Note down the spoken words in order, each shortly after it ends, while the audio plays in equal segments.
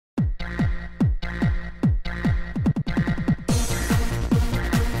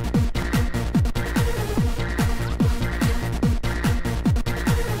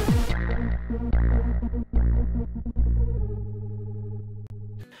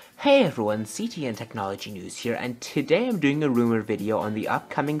Hey everyone, CTNtechnologynews here, and today I'm doing a rumor video on the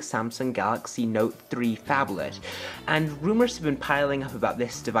upcoming Samsung Galaxy Note 3 phablet, and rumors have been piling up about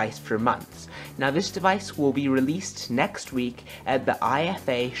this device for months. Now this device will be released next week at the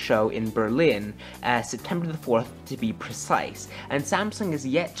IFA show in Berlin, September the 4th to be precise, and Samsung is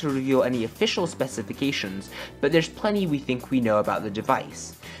yet to reveal any official specifications, but there's plenty we think we know about the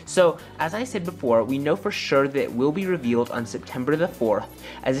device. So, as I said before, we know for sure that it will be revealed on September the 4th,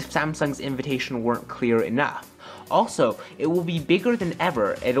 as if Samsung's invitation weren't clear enough. Also, it will be bigger than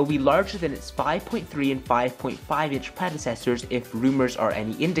ever. It'll be larger than its 5.3 and 5.5 inch predecessors if rumors are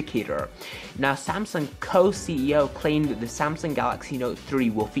any indicator. Now, Samsung co-CEO claimed that the Samsung Galaxy Note 3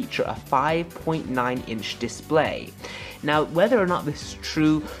 will feature a 5.9 inch display. Now, whether or not this is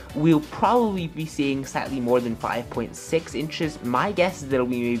true, we'll probably be seeing slightly more than 5.6 inches. My guess is that it'll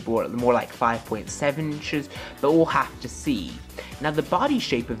be maybe more like 5.7 inches, but we'll have to see. Now, the body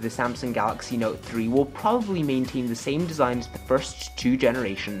shape of the Samsung Galaxy Note 3 will probably maintain the same design as the first two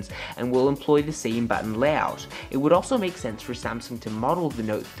generations and will employ the same button layout. It would also make sense for Samsung to model the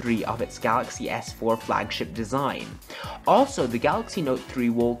Note 3 off its Galaxy S4 flagship design. Also, the Galaxy Note 3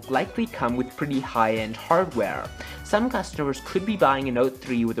 will likely come with pretty high-end hardware. Some customers could be buying a Note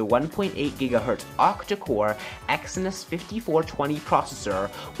 3 with a 1.8 GHz octa-core Exynos 5420 processor,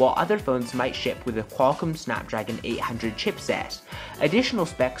 while other phones might ship with a Qualcomm Snapdragon 800 chipset. Additional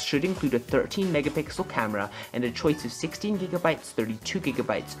specs should include a 13 megapixel camera and a choice of 16GB,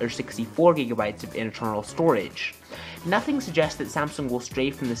 32GB, or 64GB of internal storage. Nothing suggests that Samsung will stray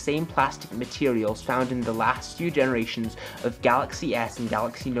from the same plastic materials found in the last few generations of Galaxy S and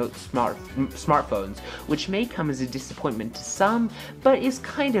Galaxy Note smartphones, which may come as a disappointment to some, but is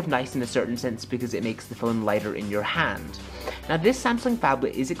kind of nice in a certain sense because it makes the phone lighter in your hand. Now, this Samsung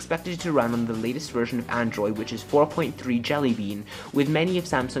phablet is expected to run on the latest version of Android, which is 4.3 Jelly Bean, with many of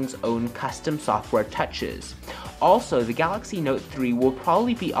Samsung's own custom software touches. Also, the Galaxy Note 3 will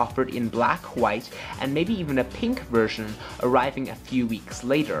probably be offered in black, white, and maybe even a pink version, arriving a few weeks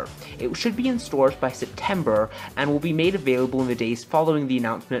later. It should be in stores by September and will be made available in the days following the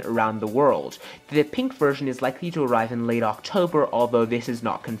announcement around the world. The pink version is likely to arrive in late October, although this is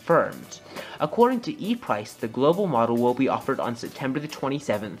not confirmed. According to ePrice, the global model will be offered on September the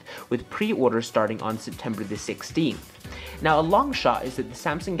 27th, with pre-orders starting on September the 16th. Now, a long shot is that the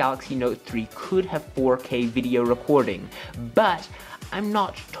Samsung Galaxy Note 3 could have 4K video recording, but I'm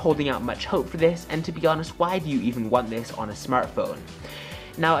not holding out much hope for this, and to be honest, why do you even want this on a smartphone?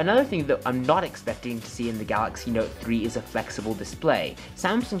 Now, another thing that I'm not expecting to see in the Galaxy Note 3 is a flexible display.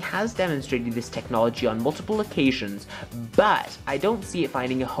 Samsung has demonstrated this technology on multiple occasions, but I don't see it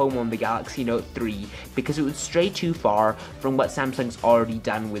finding a home on the Galaxy Note 3 because it would stray too far from what Samsung's already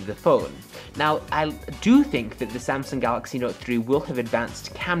done with the phone. Now, I do think that the Samsung Galaxy Note 3 will have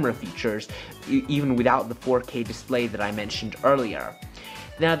advanced camera features, even without the 4K display that I mentioned earlier.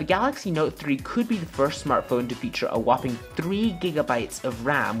 Now, the Galaxy Note 3 could be the first smartphone to feature a whopping 3GB of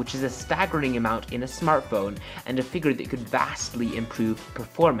RAM, which is a staggering amount in a smartphone, and a figure that could vastly improve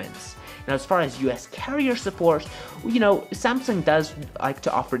performance. Now, as far as US carrier support, Samsung does like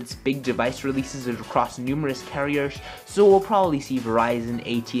to offer its big device releases across numerous carriers, so we'll probably see Verizon,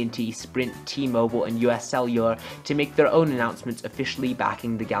 AT&T, Sprint, T-Mobile, and US Cellular to make their own announcements officially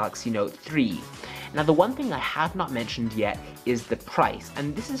backing the Galaxy Note 3. Now, the one thing I have not mentioned yet is the price,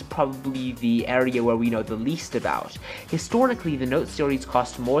 and this is probably the area where we know the least about. Historically, the Note series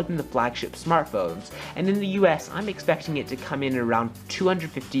cost more than the flagship smartphones, and in the US, I'm expecting it to come in around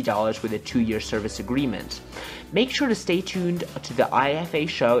 $250 with a 2-year service agreement. Make sure to stay tuned to the IFA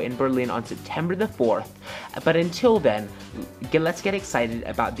show in Berlin on September the 4th, but until then, let's get excited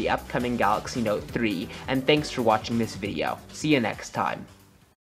about the upcoming Galaxy Note 3, and thanks for watching this video. See you next time.